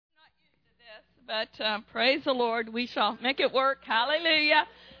but praise the Lord, we shall make it work. Hallelujah.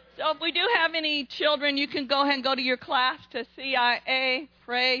 So if we do have any children, you can go ahead and go to your class to CIA.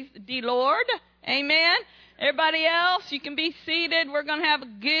 Praise the Lord. Amen. Everybody else, you can be seated. We're going to have a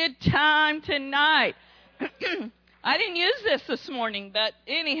good time tonight. I didn't use this morning, but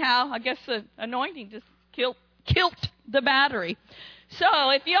anyhow, I guess the anointing just killed the battery. So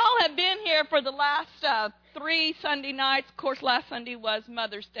if y'all have been here for the last 3 Sunday nights, of course last Sunday was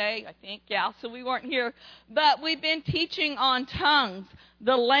Mother's Day, I think, yeah, so we weren't here. But we've been teaching on tongues,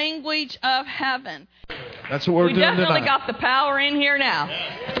 the language of heaven. That's what we're doing tonight. We definitely got the power in here now.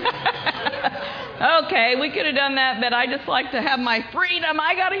 Okay, we could have done that, but I just like to have my freedom.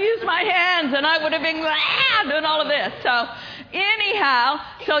 I got to use my hands, and I would have been doing all of this. So anyhow,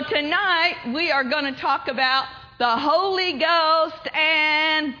 so tonight we are going to talk about the Holy Ghost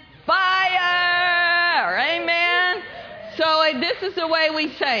and fire. Amen. So this is the way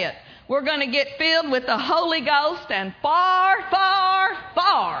we say it. We're going to get filled with the Holy Ghost and far, far,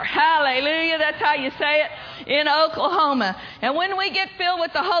 far. Hallelujah. That's how you say it in Oklahoma. And when we get filled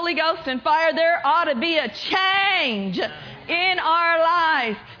with the Holy Ghost and fire, there ought to be a change in our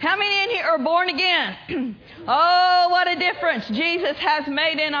lives. How many in here are born again? Oh, what a difference Jesus has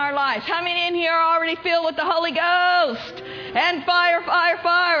made in our lives. How many in here are already filled with the Holy Ghost and fire, fire,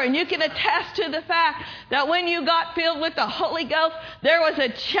 fire? And you can attest to the fact that when you got filled with the Holy Ghost, there was a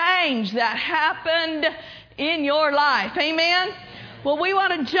change that happened in your life. Amen? Well, we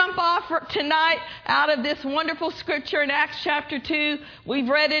want to jump off tonight out of this wonderful scripture in Acts chapter 2. We've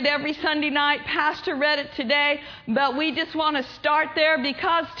read it every Sunday night. Pastor read it today. But we just want to start there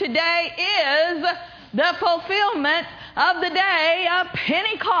because today is the fulfillment of the day of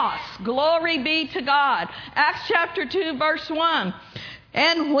Pentecost. Glory be to God. Acts chapter 2, verse 1.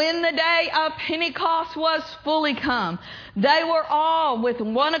 And when the day of Pentecost was fully come, they were all with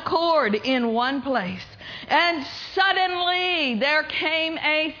one accord in one place. And suddenly there came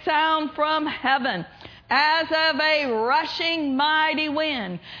a sound from heaven as of a rushing mighty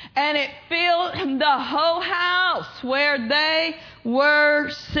wind, and it filled the whole house where they were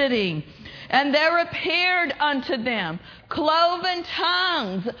sitting. And there appeared unto them cloven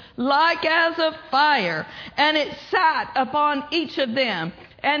tongues like as of fire, and it sat upon each of them.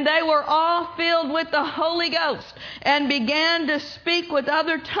 And they were all filled with the Holy Ghost, and began to speak with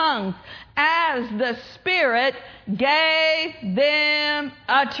other tongues as the Spirit gave them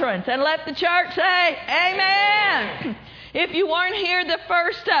utterance. And let the church say, Amen. If you weren't here the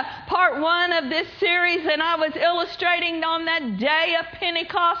first part 1 of this series, and I was illustrating on that day of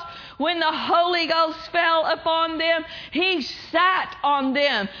Pentecost, when the Holy Ghost fell upon them, He sat on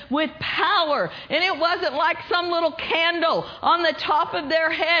them with power. And it wasn't like some little candle on the top of their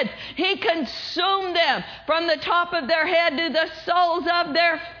heads. He consumed them from the top of their head to the soles of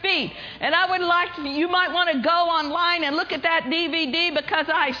their feet. And I would like you might want to go online and look at that DVD, because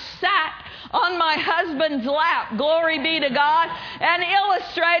I sat on my husband's lap, glory be to God, and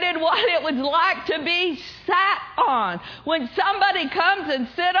illustrated what it was like to be sat on. When somebody comes and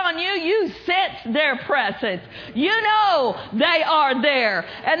sit on you, you sense their presence. You know they are there.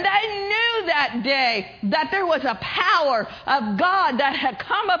 And they knew that day that there was a power of God that had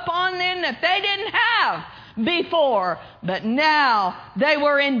come upon them that they didn't have before. But now they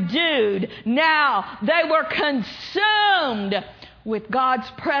were endued. Now they were consumed with God's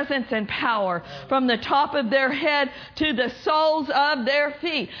presence and power from the top of their head to the soles of their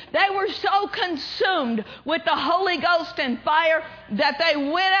feet. They were so consumed with the Holy Ghost and fire that they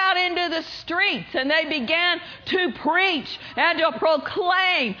went out into the streets and they began to preach and to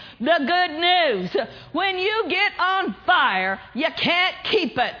proclaim the good news. When you get on fire, you can't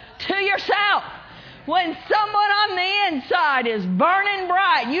keep it to yourself. When someone on the inside is burning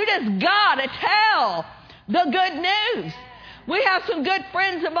bright, you just gotta tell the good news. We have some good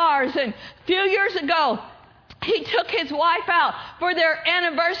friends of ours, and a few years ago, he took his wife out for their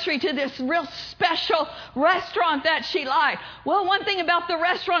anniversary to this real special restaurant that she liked. Well, one thing about the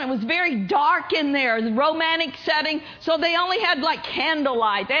restaurant, it was very dark in there, the romantic setting, so they only had like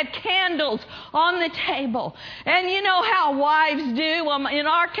candlelight. They had candles on the table. And you know how wives do, well, in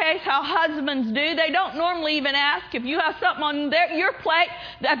our case, how husbands do. They don't normally even ask if you have something on your plate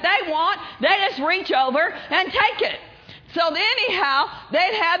that they want. They just reach over and take it. So anyhow,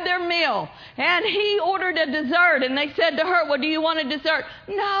 they'd had their meal, and he ordered a dessert, and they said to her, well, do you want a dessert?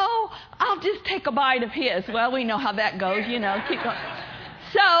 No, I'll just take a bite of his. Well, we know how that goes, you know. Keep going.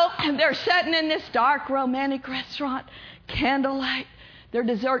 So they're sitting in this dark, romantic restaurant, candlelight. Their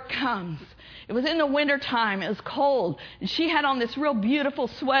dessert comes. It was in the wintertime. It was cold. And she had on this real beautiful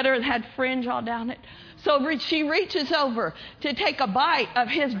sweater that had fringe all down it. So she reaches over to take a bite of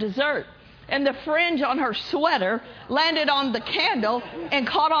his dessert. and the fringe on her sweater landed on the candle and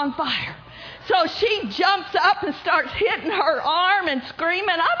caught on fire. So she jumps up and starts hitting her arm and screaming,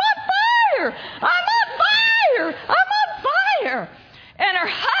 I'm on fire! I'm on fire! I'm on fire! And her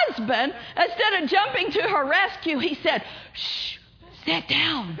husband, instead of jumping to her rescue, he said, shh, sit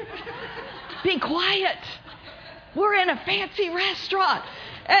down. Be quiet. We're in a fancy restaurant.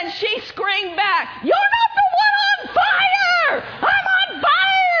 And she screamed back, you're not the one on fire! I'm on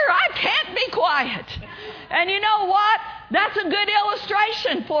fire! I can't be quiet. And you know what? That's a good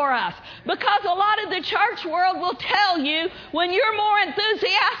illustration for us, because a lot of the church world will tell you when you're more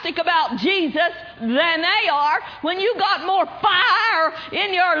enthusiastic about Jesus than they are, when you got more fire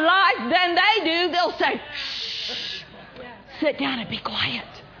in your life than they do, they'll say, shh, sit down and be quiet.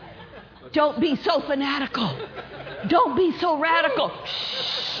 Don't be so fanatical. Don't be so radical.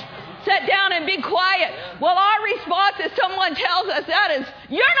 Shh. Sit down and be quiet. Well, our response if someone tells us that is,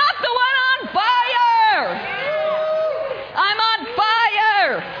 you're not the one on fire. I'm on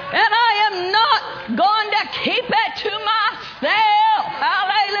fire, and I am not going to keep it to myself.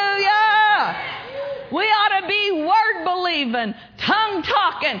 Hallelujah. We ought to be word-believing,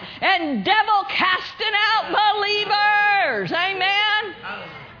 tongue-talking, and devil-casting out believers. Amen?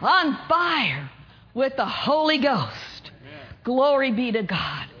 On fire with the Holy Ghost. Glory be to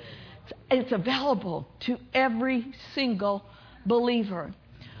God. It's available to every single believer.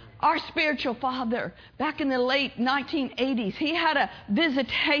 Our spiritual father, back in the late 1980s, he had a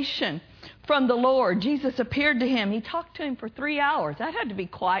visitation from the Lord. Jesus appeared to him. He talked to him for 3 hours. That had to be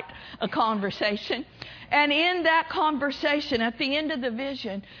quite a conversation. And in that conversation, at the end of the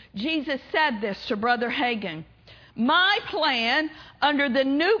vision, Jesus said this to Brother Hagin. My plan under the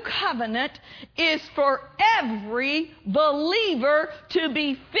new covenant is for every believer to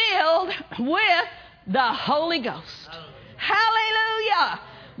be filled with the Holy Ghost. Hallelujah.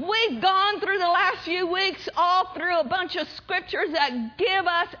 We've gone through the last few weeks all through a bunch of scriptures that give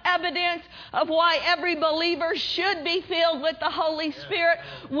us evidence of why every believer should be filled with the Holy Spirit.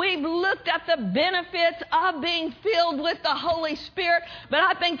 We've looked at the benefits of being filled with the Holy Spirit, but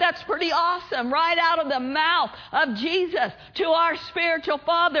I think that's pretty awesome. Right out of the mouth of Jesus to our spiritual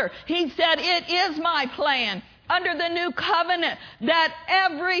father, he said, it is my plan under the new covenant that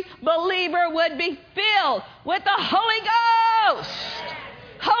every believer would be filled with the Holy Ghost.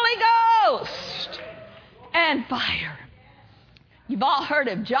 Holy Ghost and fire. You've all heard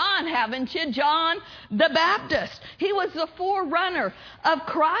of John, haven't you? John the Baptist. He was the forerunner of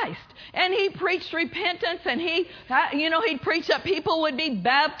Christ. And he preached repentance, and he'd preach that people would be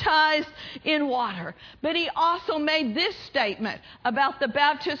baptized in water. But he also made this statement about the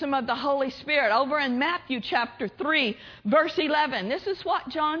baptism of the Holy Spirit over in Matthew chapter 3, verse 11. This is what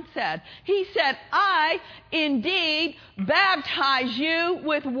John said. He said, I indeed baptize you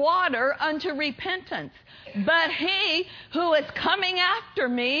with water unto repentance. But he who is coming after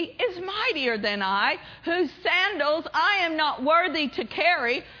me is mightier than I, whose sandals I am not worthy to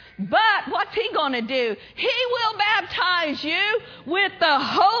carry. But what's he going to do? He will baptize you with the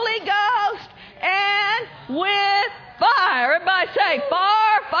Holy Ghost and with fire. Everybody say,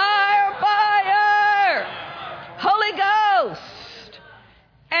 fire, fire, fire. Holy Ghost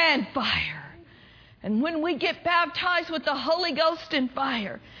and fire. And when we get baptized with the Holy Ghost and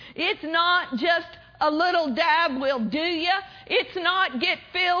fire, it's not just a little dab will do you. It's not get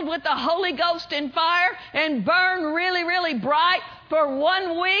filled with the Holy Ghost and fire and burn really, really bright for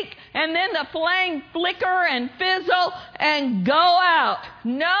 1 week and then the flame flicker and fizzle and go out.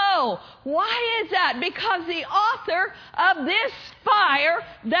 No. Why is that? Because the author of this fire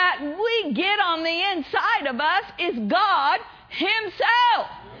that we get on the inside of us is God Himself.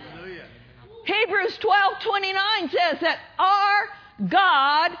 Hallelujah. Hebrews 12:29 says that our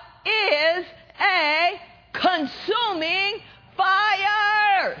God is a consuming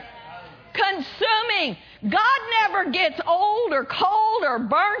fire. Consuming. God never gets old or cold or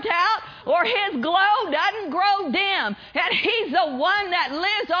burnt out, or His glow doesn't grow dim. And He's the one that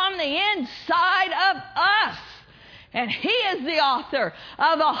lives on the inside of us. And He is the author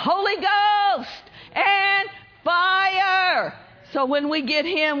of the Holy Ghost and fire. So when we get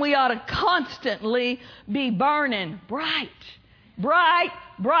Him, we ought to constantly be burning bright. Bright,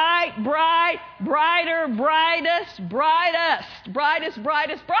 bright, bright, brighter, brightest, brightest, brightest,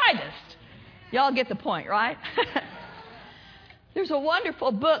 brightest, brightest. Y'all get the point, right? There's a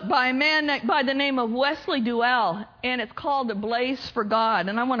wonderful book by a man by the name of Wesley Duell, and it's called A Blaze for God.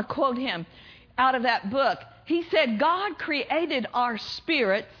 And I want to quote him out of that book. He said, God created our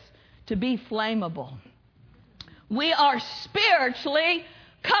spirits to be flammable. We are spiritually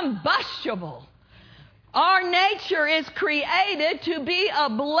combustible. Our nature is created to be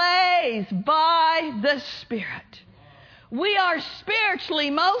ablaze by the Spirit. We are spiritually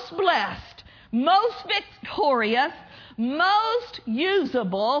most blessed, most victorious, most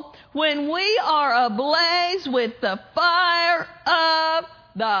usable when we are ablaze with the fire of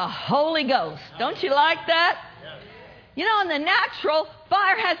the Holy Ghost. Don't you like that? You know, in the natural,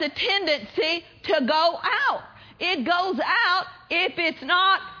 fire has a tendency to go out. It goes out if it's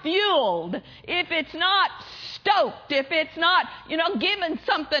not fueled, if it's not stoked, if it's not, given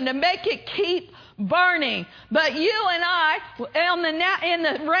something to make it keep burning. But you and I, in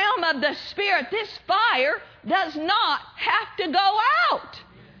the realm of the Spirit, this fire does not have to go out.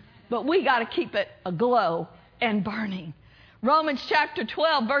 But we got to keep it aglow and burning. Romans chapter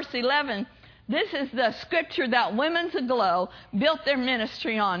 12, verse 11. This is the scripture that Women's Aglow built their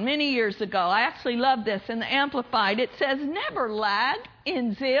ministry on many years ago. I actually love this in the Amplified. It says, never lag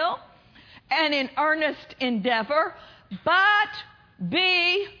in zeal and in earnest endeavor, but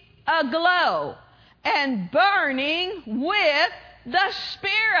be aglow and burning with the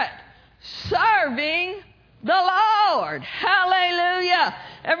Spirit, serving the Lord. Hallelujah.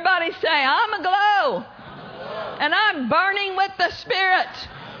 Everybody say, I'm aglow. And I'm burning with the Spirit.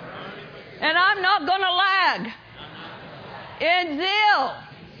 And I'm not going to lag in zeal.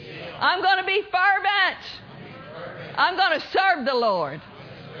 I'm going to be fervent. I'm going to serve the Lord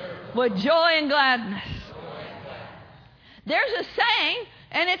with joy and gladness. There's a saying,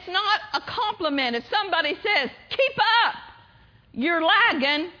 and it's not a compliment. If somebody says, keep up, you're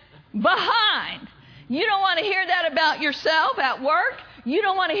lagging behind. You don't want to hear that about yourself at work. You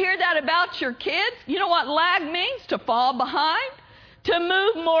don't want to hear that about your kids. You know what lag means? To fall behind. To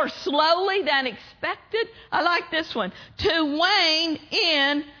move more slowly than expected. I like this one. To wane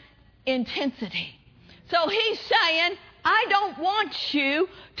in intensity. So he's saying, I don't want you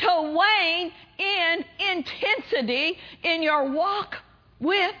to wane in intensity in your walk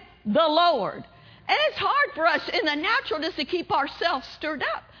with the Lord. And it's hard for us in the natural just to keep ourselves stirred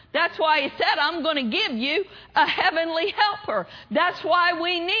up. That's why he said, I'm going to give you a heavenly helper. That's why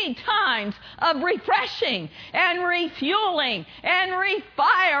we need times of refreshing and refueling and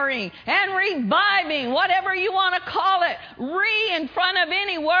refiring and reviving, whatever you want to call it. In front of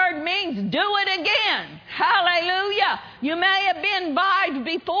any word means do it again. Hallelujah. You may have been revived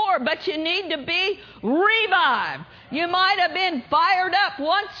before, but you need to be revived. You might have been fired up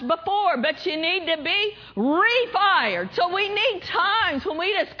once before, but you need to be refired. So we need times when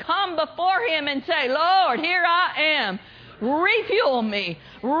we just come before Him and say, Lord, here I am. Refuel me,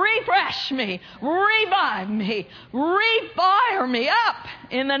 refresh me, revive me, refire me up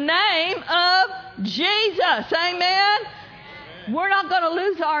in the name of Jesus. Amen. We're not going to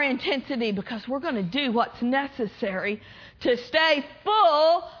lose our intensity because we're going to do what's necessary to stay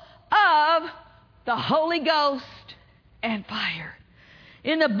full of the Holy Ghost and fire.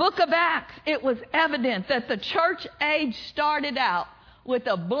 In the book of Acts, it was evident that the church age started out with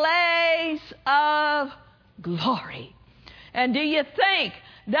a blaze of glory. And do you think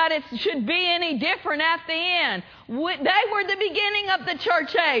that it should be any different at the end? They were the beginning of the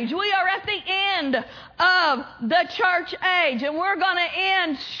church age. We are at the end of the church age, and we're going to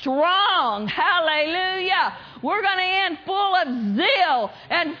end strong. Hallelujah. We're going to end full of zeal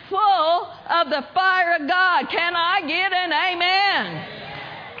and full of the fire of God. Can I get an amen?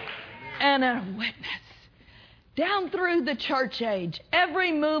 And a witness. Down through the church age,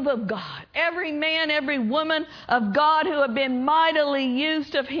 every move of God, every man, every woman of God who have been mightily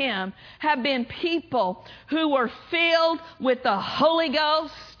used of Him have been people who were filled with the Holy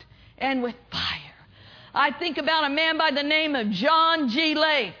Ghost and with fire. I think about a man by the name of John G.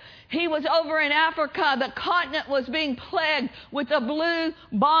 Lake. He was over in Africa. The continent was being plagued with a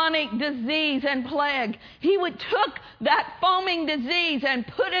bubonic disease and plague. He took that foaming disease and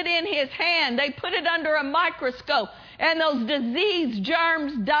put it in his hand. They put it under a microscope, and those disease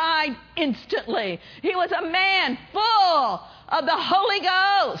germs died instantly. He was a man full of the Holy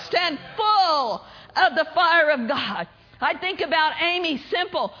Ghost and full of the fire of God. I think about Amy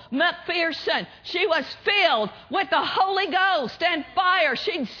Semple McPherson. She was filled with the Holy Ghost and fire.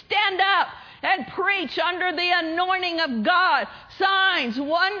 She'd stand up and preach under the anointing of God. Signs,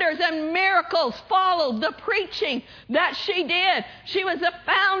 wonders, and miracles followed the preaching that she did. She was the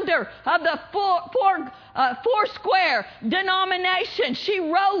founder of the Foursquare denomination. She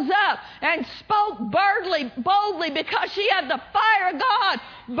rose up and spoke boldly because she had the fire of God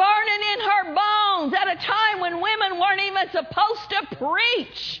burning in her bones at a time when women weren't even supposed to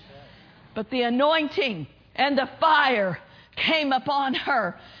preach. But the anointing and the fire came upon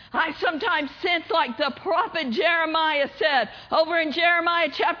her. I sometimes sense like the prophet Jeremiah said over in Jeremiah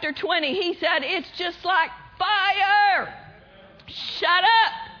chapter 20. He said, it's just like fire shut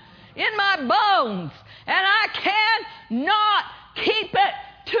up in my bones, and I cannot keep it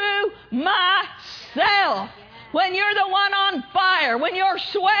to myself. When you're the one on fire, when your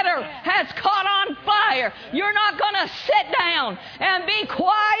sweater has caught on fire, you're not going to sit down and be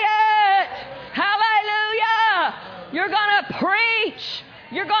quiet. Hallelujah. You're going to preach.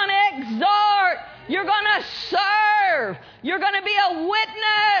 You're going to exhort. You're going to serve. You're going to be a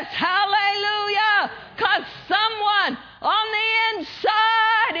witness. Hallelujah. Because someone on the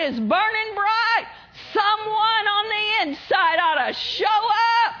inside is burning bright. Someone on the inside ought to show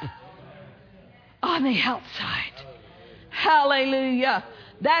up on the outside. Hallelujah.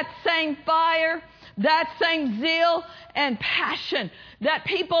 That same fire, that same zeal and passion that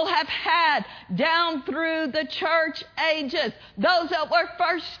people have had down through the church ages. Those that were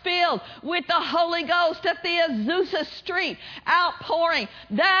first filled with the Holy Ghost at the Azusa Street outpouring.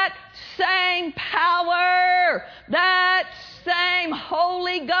 That same power, that same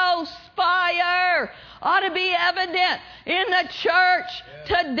Holy Ghost fire ought to be evident in the church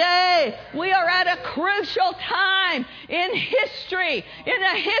today. We are at a crucial time in history,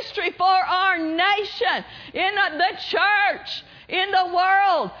 for our nation, in the church, in the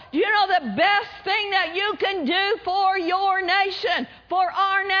world. You know the best thing that you can do for your nation, for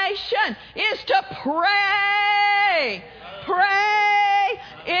our nation, is to pray. Pray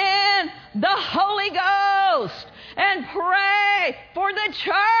in the Holy Ghost and pray for the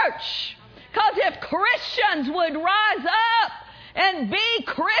church. Because if Christians would rise up and be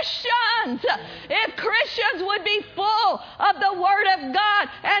Christians, if Christians would be full of the Word of God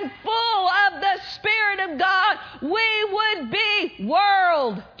and full of the Spirit of God, we would be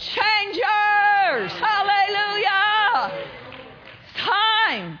world changers. Hallelujah. It's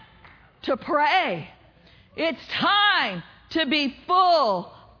time to pray. It's time to be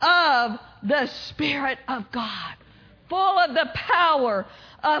full of the Spirit of God, full of the power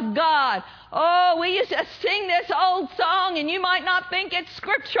of God. Oh, we used to sing this old song, and you might not think it's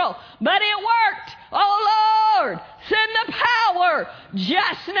scriptural, but it worked. Oh, Lord, send the power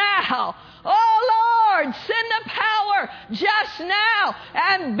just now. Oh, Lord, send the power just now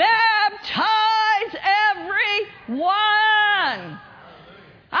and baptize everyone.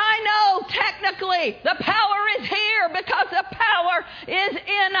 I know technically the power is here because the power is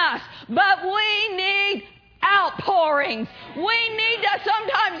in us, but we need outpourings. We need to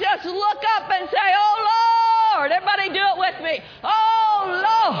sometimes just look up and say, oh Lord, everybody do it with me. Oh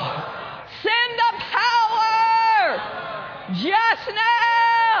Lord, send the power just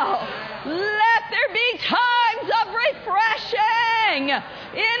now. Let there be times of refreshing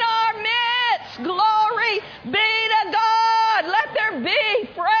in our midst. Glory be to God. Let there be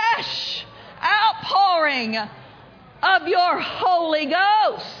fresh outpouring of your Holy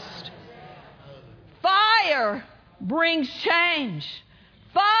Ghost. Fire brings change.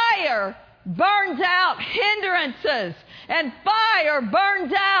 Fire burns out hindrances. And fire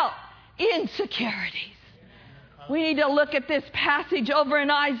burns out insecurities. We need to look at this passage over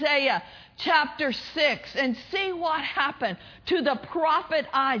in Isaiah chapter 6 and see what happened to the prophet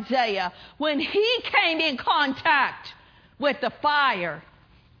Isaiah when he came in contact with the fire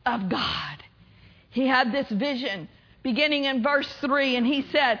of God. He had this vision beginning in verse 3, and he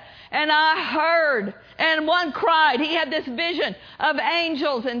said, and I heard, and one cried. He had this vision of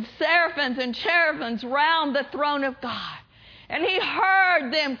angels and seraphims and cherubims round the throne of God. And he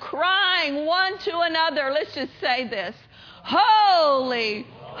heard them crying one to another. Let's just say this. Holy,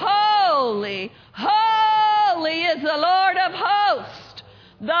 holy, holy is the Lord of hosts.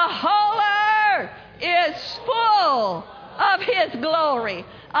 The whole earth is full of His glory.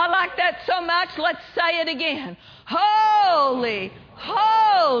 I like that so much. Let's say it again. Holy,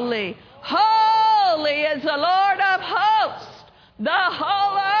 holy, holy is the Lord of hosts. The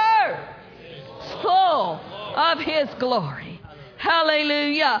whole earth is full of His glory.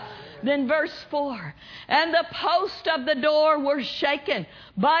 Hallelujah. Then verse 4, and the posts of the door were shaken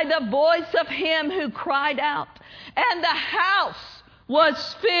by the voice of him who cried out, and the house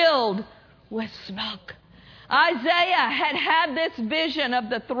was filled with smoke. Isaiah had had this vision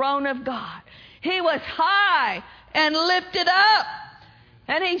of the throne of God. He was high and lifted up,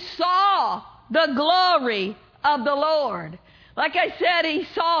 and he saw the glory of the Lord. Like I said, he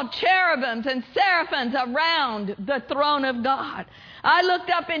saw cherubims and seraphims around the throne of God. I looked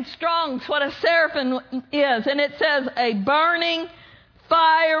up in Strong's what a seraphim is, and it says a burning,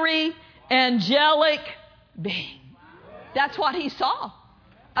 fiery, angelic being. That's what he saw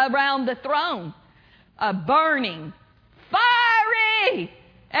around the throne. A burning, fiery,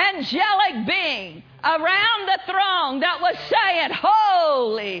 angelic being around the throne that was saying,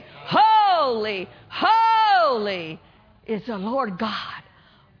 holy, holy, holy is the Lord God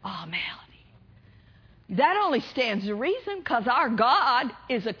Almighty. That only stands to reason because our God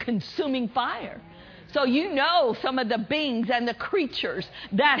is a consuming fire. So you know some of the beings and the creatures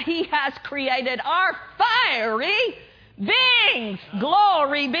that He has created are fiery beings.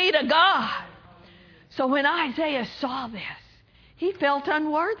 Glory be to God. So when Isaiah saw this, he felt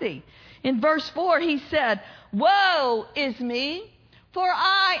unworthy. In verse 4, he said, woe is me, for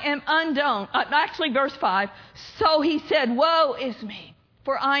I am undone. Actually, verse 5. So he said, woe is me,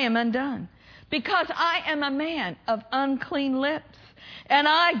 for I am undone, because I am a man of unclean lips, and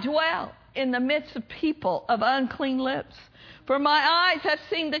I dwell in the midst of people of unclean lips. For my eyes have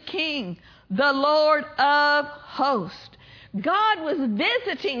seen the King, the Lord of hosts. God was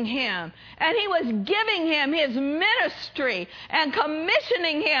visiting him, and He was giving him his ministry and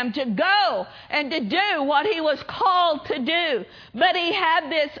commissioning him to go and to do what he was called to do. But he had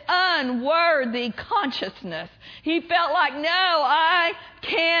this unworthy consciousness. He felt like, no, I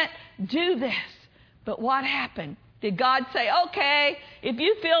can't do this. But what happened? Did God say, okay, if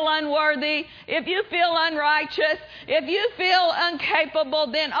you feel unworthy, if you feel unrighteous, if you feel incapable,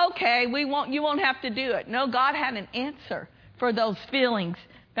 then okay, you won't have to do it. No, God had an answer for those feelings,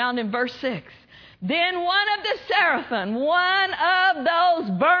 found in verse 6. Then one of the seraphim, one of those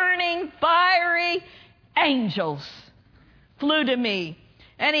burning, fiery angels, flew to me,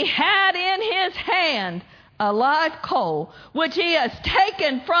 and he had in his hand a live coal, which he has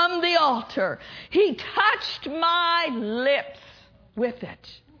taken from the altar. He touched my lips with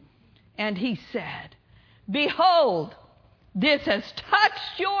it, and he said, behold, this has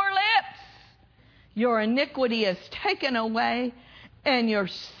touched your lips. Your iniquity is taken away, and your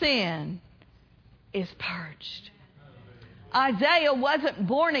sin is purged. Isaiah wasn't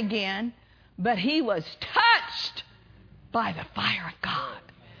born again, but he was touched by the fire of God.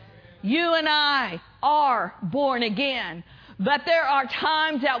 You and I are born again, but there are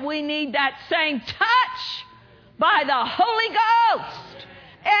times that we need that same touch by the Holy Ghost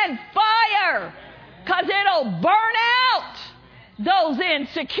and fire, because it'll burn out those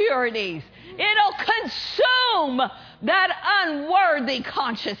insecurities. It'll consume that unworthy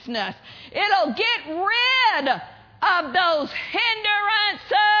consciousness. It'll get rid of those hindrances.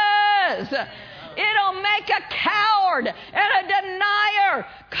 It'll make a coward and a denier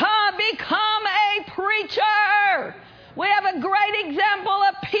become a preacher. We have a great example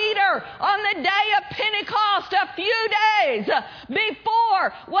of Peter on the day of Pentecost, a few days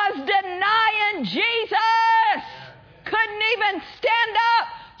before, was denying Jesus. Couldn't even stand up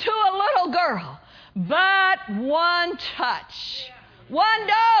to a little girl. But one touch, one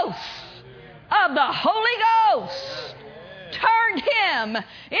dose of the Holy Ghost turned him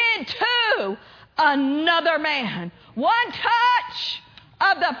into another man. One touch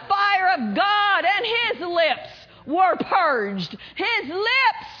of the fire of God, and his lips were purged. His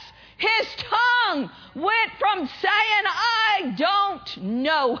lips, his tongue went from saying, I don't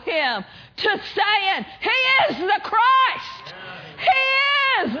know him, to saying, He is the Christ.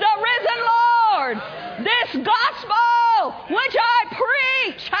 He is the risen Lord. This gospel which I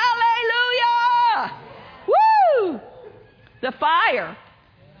preach, hallelujah. Woo! The fire,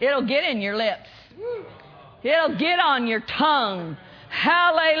 it'll get in your lips. It'll get on your tongue.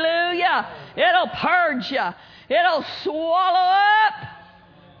 Hallelujah. It'll purge you. It'll swallow up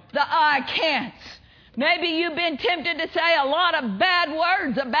the I can'ts. Maybe you've been tempted to say a lot of bad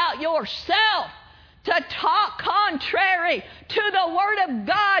words about yourself, to talk contrary to the Word of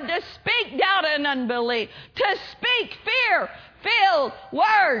God, to speak doubt and unbelief, to speak fear-filled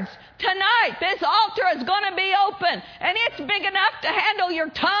words. Tonight, this altar is going to be open, and it's big enough to handle your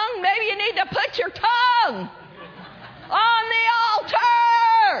tongue. Maybe you need to put your tongue on the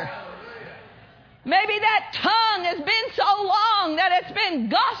altar. Maybe that tongue has been so long that it's been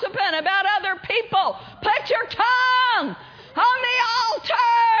gossiping about other people. Put your tongue on the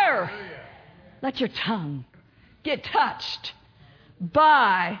altar. Let your tongue get touched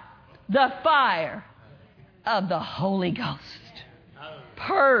by the fire of the Holy Ghost.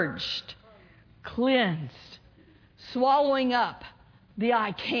 Purged, cleansed, swallowing up the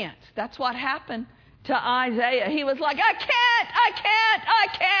I can't. That's what happened to Isaiah. He was like, I can't.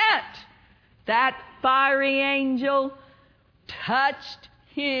 That fiery angel touched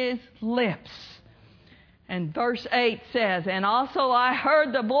his lips. And verse 8 says, and also I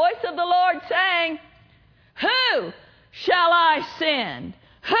heard the voice of the Lord saying, who shall I send?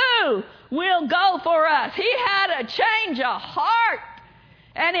 Who will go for us? He had a change of heart,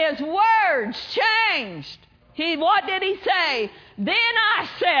 and his words changed What did he say? Then I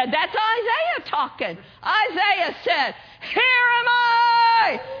said, that's Isaiah talking. Isaiah said, here am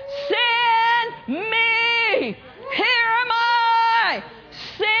I, send me. Here am I,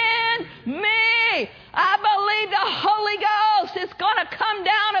 send me. I believe the Holy Ghost is going to come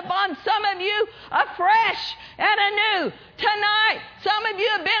down upon some of you afresh and anew. Tonight, some of you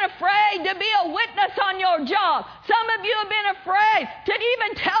have been afraid to be a witness on your job. Some of you have been afraid to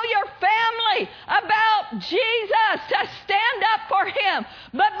even tell your family about Jesus, to stand up for Him.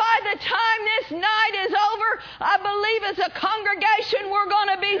 But by the time this night is over, I believe as a congregation we're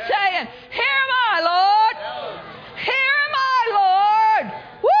going to be saying, here am I, Lord. Here am I, Lord.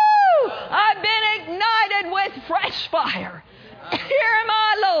 Woo! I've been ignited with fresh fire. Here am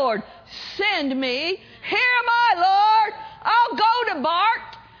I, Lord. Send me. Here am I, Lord. I'll go to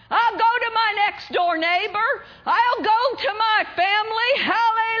Bart. I'll go to my next door neighbor. I'll go to my family.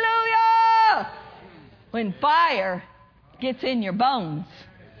 Hallelujah. When fire gets in your bones,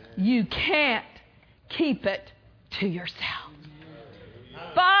 you can't keep it to yourself.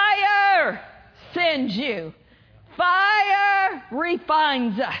 Fire sends you. Fire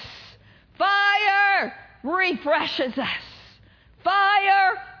refines us. Fire refreshes us.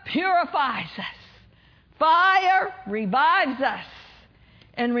 Fire purifies us. Fire revives us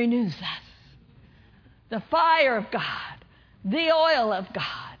and renews us. The fire of God, the oil of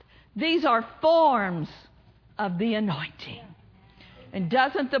God, these are forms of the anointing. And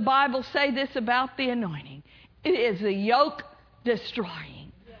doesn't the Bible say this about the anointing? It is the yoke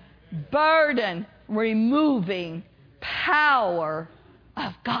destroying, burden removing power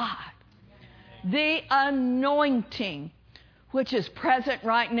of God. The anointing which is present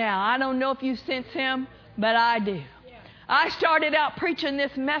right now. I don't know if you sense Him, but I do. I started out preaching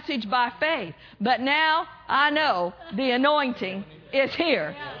this message by faith, but now I know the anointing is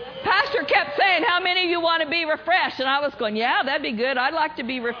here. Pastor kept saying, how many of you want to be refreshed? And I was going, yeah, that'd be good. I'd like to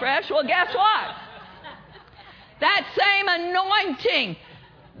be refreshed. Well, guess what? That same anointing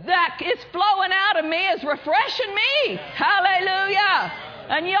that is flowing out of me is refreshing me. Hallelujah.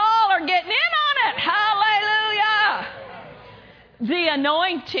 And y'all are getting in on it. Hallelujah. The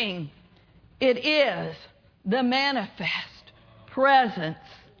anointing, it is the manifest presence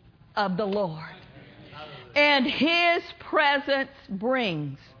of the Lord. And His presence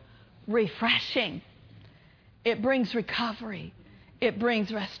brings refreshing. It brings recovery. It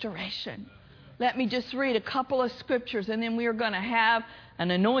brings restoration. Let me just read a couple of scriptures and then we are going to have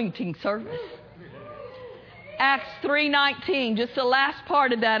an anointing service. Acts 3:19, just the last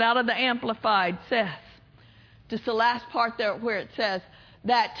part of that out of the Amplified says, just the last part there where it says,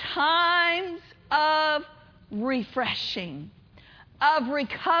 that times of refreshing, of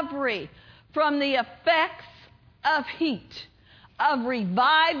recovery from the effects of heat, of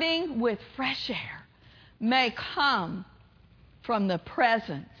reviving with fresh air, may come from the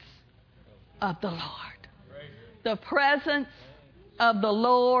presence of the Lord. The presence of the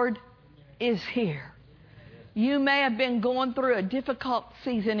Lord is here. You may have been going through a difficult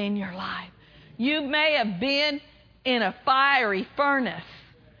season in your life. You may have been in a fiery furnace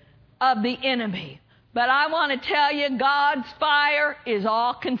of the enemy. But I want to tell you, God's fire is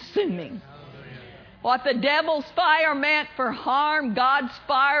all consuming. What the devil's fire meant for harm, God's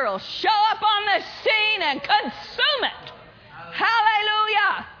fire will show up on the scene and consume it.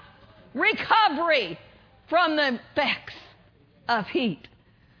 Hallelujah. Recovery from the effects of heat.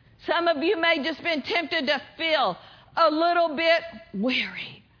 Some of you may just been tempted to feel a little bit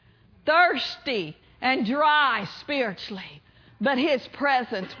weary, thirsty, and dry spiritually. But His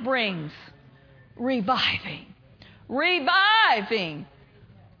presence brings reviving. Reviving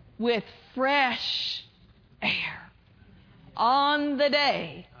with fresh air. On the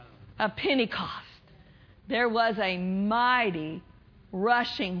day of Pentecost, there was a mighty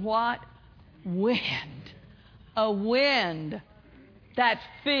rushing what? Wind. A wind that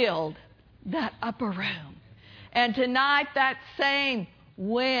filled that upper room. And tonight that same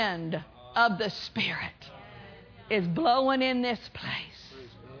wind of the Spirit is blowing in this place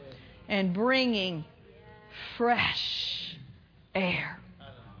and bringing fresh air.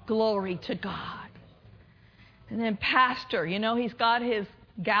 Glory to God. And then Pastor, you know, he's got his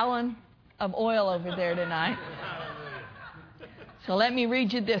gallon of oil over there tonight. So let me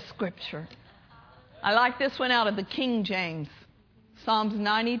read you this scripture. I like this one out of the King James. Psalms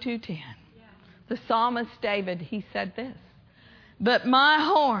 92:10. The psalmist David, he said this. But my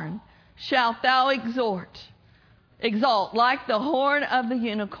horn shalt thou exalt like the horn of the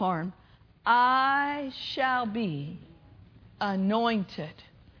unicorn. I shall be anointed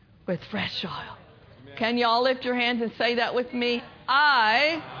with fresh oil. Can y'all lift your hands and say that with me?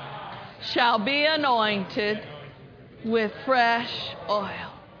 I shall be anointed with fresh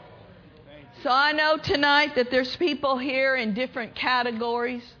oil. So I know tonight that there's people here in different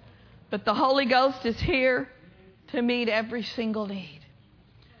categories, but the Holy Ghost is here to meet every single need.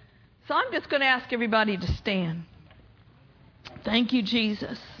 So I'm just going to ask everybody to stand. Thank you,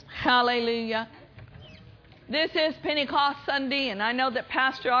 Jesus. Hallelujah. This is Pentecost Sunday, and I know that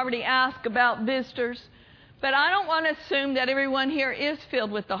Pastor already asked about visitors, but I don't want to assume that everyone here is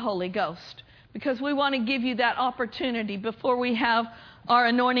filled with the Holy Ghost, because we want to give you that opportunity before we have our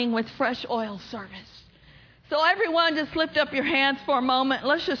anointing with fresh oil service. So everyone, just lift up your hands for a moment.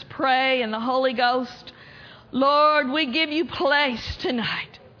 Let's just pray in the Holy Ghost. Lord, we give you place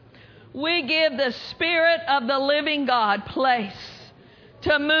tonight. We give the Spirit of the living God place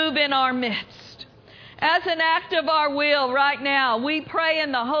to move in our midst. As an act of our will right now, we pray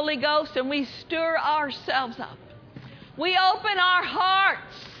in the Holy Ghost and we stir ourselves up. We open our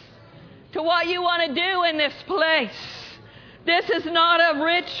hearts to what you want to do in this place. This is not a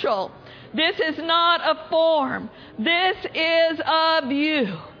ritual. This is not a form. This is of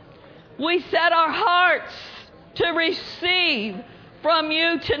you. We set our hearts to receive from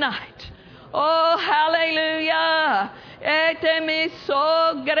you tonight. Oh, hallelujah.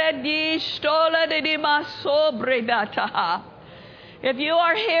 If you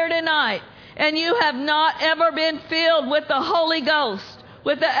are here tonight and you have not ever been filled with the Holy Ghost,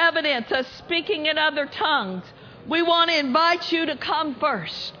 with the evidence of speaking in other tongues, we want to invite you to come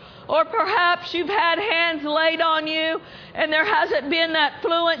first. Or perhaps you've had hands laid on you and there hasn't been that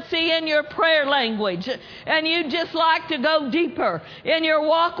fluency in your prayer language, and you'd just like to go deeper in your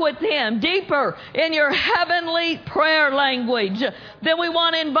walk with Him, deeper in your heavenly prayer language, then we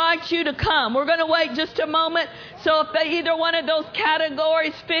want to invite you to come. We're going to wait just a moment. So if either one of those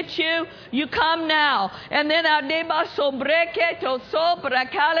categories fit you, you come now. And then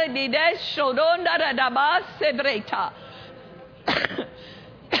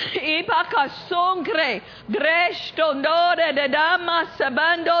Ipakasongre gresto nore de dama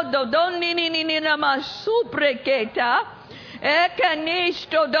sabando dodoni nina masupreketa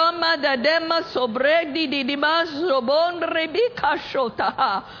ekanisto doma da dema sobredi di dimaso bondre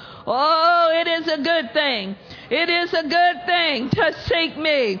bikashota. Oh, it is a good thing. It is a good thing to seek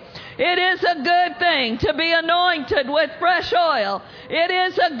me. It is a good thing to be anointed with fresh oil. It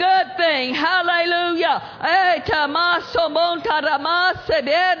is a good thing. Hallelujah.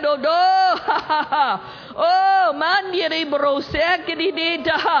 Oh,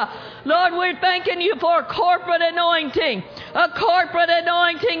 Lord, we're thanking you for a corporate anointing. A corporate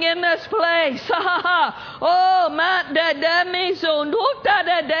anointing in this place. Oh,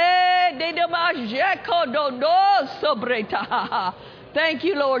 thank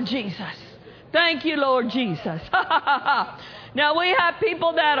you, Lord Jesus. Thank you, Lord Jesus. Now we have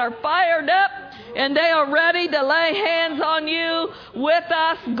people that are fired up and they are ready to lay hands on you with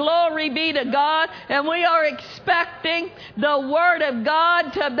us. Glory be to God. And we are expecting the Word of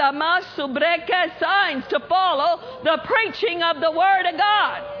God to signs to follow the preaching of the Word of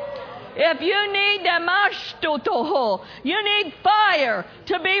God. If you need you need fire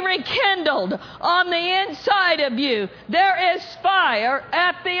to be rekindled on the inside of you, there is fire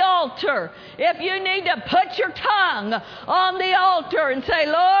at the altar. If you need to put your tongue on the altar and say,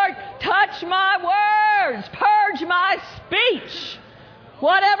 Lord, touch my words, purge my speech,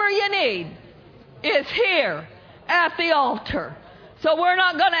 whatever you need is here at the altar. So we're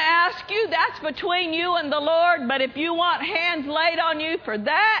not going to ask you. That's between you and the Lord. But if you want hands laid on you for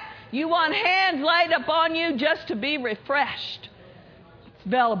that, you want hands laid upon you just to be refreshed, it's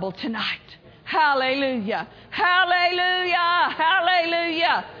available tonight. Hallelujah. Hallelujah.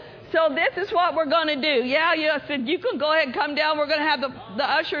 Hallelujah. So this is what we're going to do. Yeah, you said you can go ahead and come down. We're going to have the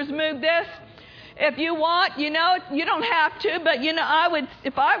ushers move this. If you want, you don't have to, but I would,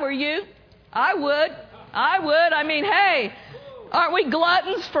 if I were you, I would. I mean, hey, aren't we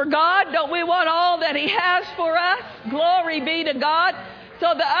gluttons for God? Don't we want all that He has for us? Glory be to God.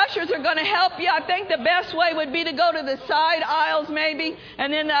 So the ushers are going to help you. I think the best way would be to go to the side aisles maybe,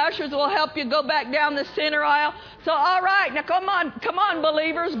 and then the ushers will help you go back down the center aisle. So all right, now come on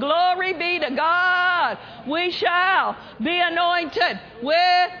believers. Glory be to God. We shall be anointed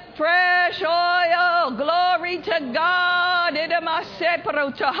with fresh oil. Glory to God.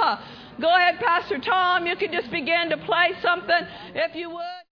 Go ahead, Pastor Tom. You can just begin to play something if you would.